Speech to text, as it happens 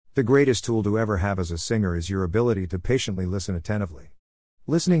The greatest tool to ever have as a singer is your ability to patiently listen attentively.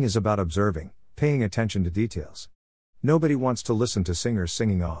 Listening is about observing, paying attention to details. Nobody wants to listen to singers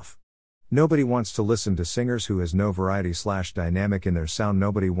singing off. Nobody wants to listen to singers who has no variety/dynamic in their sound.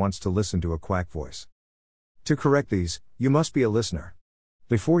 Nobody wants to listen to a quack voice. To correct these, you must be a listener.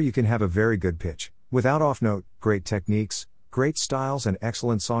 Before you can have a very good pitch, without off-note, great techniques, great styles and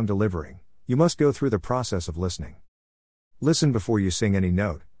excellent song delivering, you must go through the process of listening. Listen before you sing any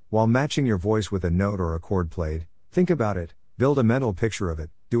note. While matching your voice with a note or a chord played, think about it, build a mental picture of it,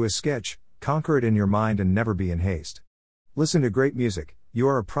 do a sketch, conquer it in your mind and never be in haste. Listen to great music, you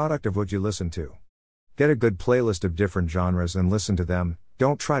are a product of what you listen to. Get a good playlist of different genres and listen to them,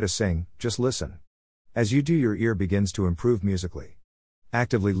 don't try to sing, just listen. As you do, your ear begins to improve musically.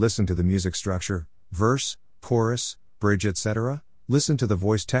 Actively listen to the music structure, verse, chorus, bridge, etc. Listen to the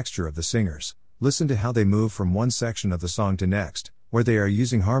voice texture of the singers, listen to how they move from one section of the song to next, where they are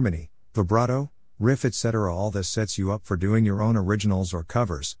using harmony, vibrato, riff, etc. All this sets you up for doing your own originals or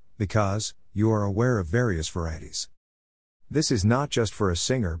covers, because you are aware of various varieties. This is not just for a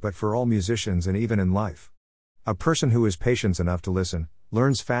singer but for all musicians and even in life. A person who is patient enough to listen,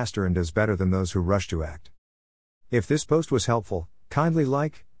 learns faster and does better than those who rush to act. If this post was helpful, kindly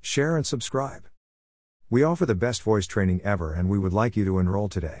like, share and subscribe. We offer the best voice training ever and we would like you to enroll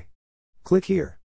today. Click here.